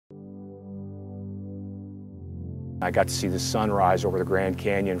I got to see the sunrise over the Grand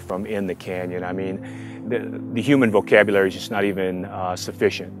Canyon from in the canyon. I mean, the human vocabulary is just not even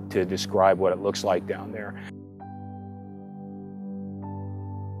sufficient to describe what it looks like down there.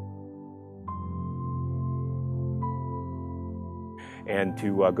 And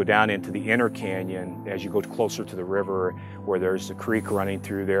to go down into the inner canyon as you go closer to the river, where there's a creek running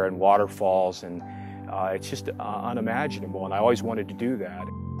through there and waterfalls, and it's just unimaginable, and I always wanted to do that.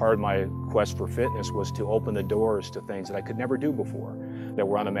 Part of my quest for fitness was to open the doors to things that I could never do before, that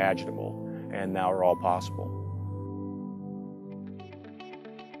were unimaginable, and now are all possible.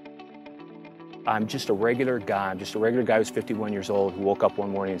 I'm just a regular guy. I'm just a regular guy who's 51 years old who woke up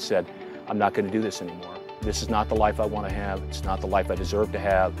one morning and said, I'm not going to do this anymore. This is not the life I want to have. It's not the life I deserve to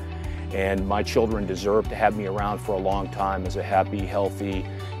have. And my children deserve to have me around for a long time as a happy, healthy,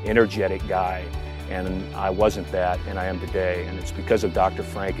 energetic guy. And I wasn't that, and I am today. And it's because of Dr.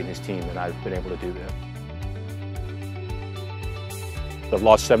 Frank and his team that I've been able to do that. I've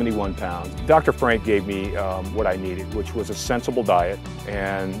lost 71 pounds. Dr. Frank gave me what I needed, which was a sensible diet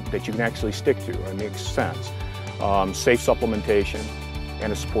and that you can actually stick to. It makes sense. Safe supplementation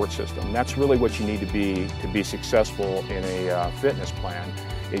and a support system. That's really what you need to be successful in a fitness plan.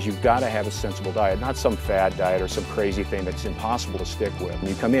 Is you've got to have a sensible diet, not some fad diet or some crazy thing that's impossible to stick with.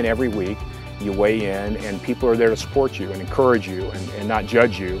 You come in every week, you weigh in, and people are there to support you and encourage you and not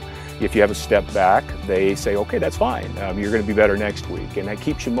judge you. If you have a step back, they say, okay, that's fine. You're going to be better next week, and that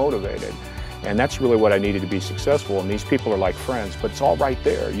keeps you motivated. And that's really what I needed to be successful, and these people are like friends, but it's all right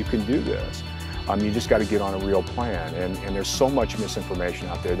there. You can do this. You just got to get on a real plan, and there's so much misinformation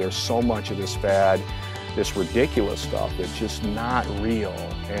out there. There's so much of this fad, this ridiculous stuff that's just not real,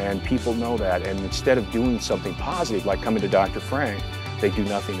 and people know that. And instead of doing something positive, like coming to Dr. Frank, they do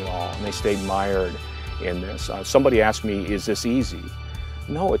nothing at all, and they stay mired in this. Somebody asked me, is this easy?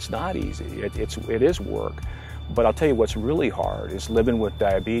 No, it's not easy. It is work. But I'll tell you what's really hard is living with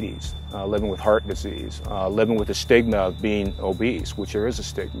diabetes, living with heart disease, living with the stigma of being obese, which there is a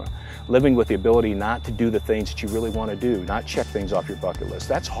stigma, living with the ability not to do the things that you really want to do, not check things off your bucket list.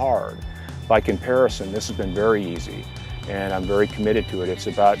 That's hard. By comparison, this has been very easy, and I'm very committed to it. It's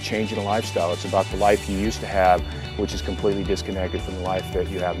about changing a lifestyle. It's about the life you used to have, which is completely disconnected from the life that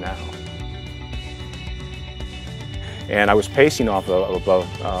you have now. And I was pacing off of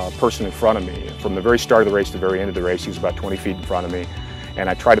a person in front of me. From the very start of the race to the very end of the race, he was about 20 feet in front of me. And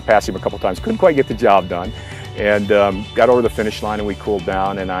I tried to pass him a couple times, couldn't quite get the job done. And got over the finish line, and we cooled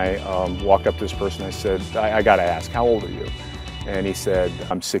down, and I walked up to this person. I said, I gotta ask, how old are you? And he said,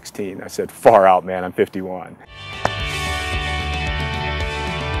 I'm 16. I said, far out, man, I'm 51.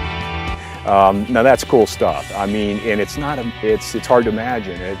 Now that's cool stuff. I mean, and it's hard to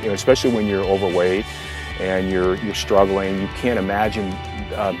imagine, especially when you're overweight and you're struggling. You can't imagine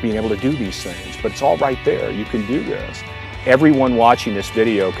being able to do these things, but it's all right there. You can do this. Everyone watching this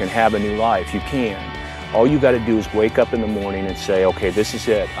video can have a new life. You can. All you got to do is wake up in the morning and say, okay, this is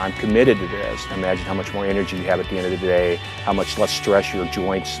it. I'm committed to this. Imagine how much more energy you have at the end of the day, how much less stress your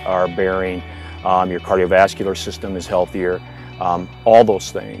joints are bearing, your cardiovascular system is healthier. All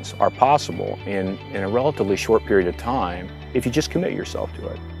those things are possible in a relatively short period of time if you just commit yourself to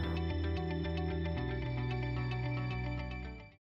it.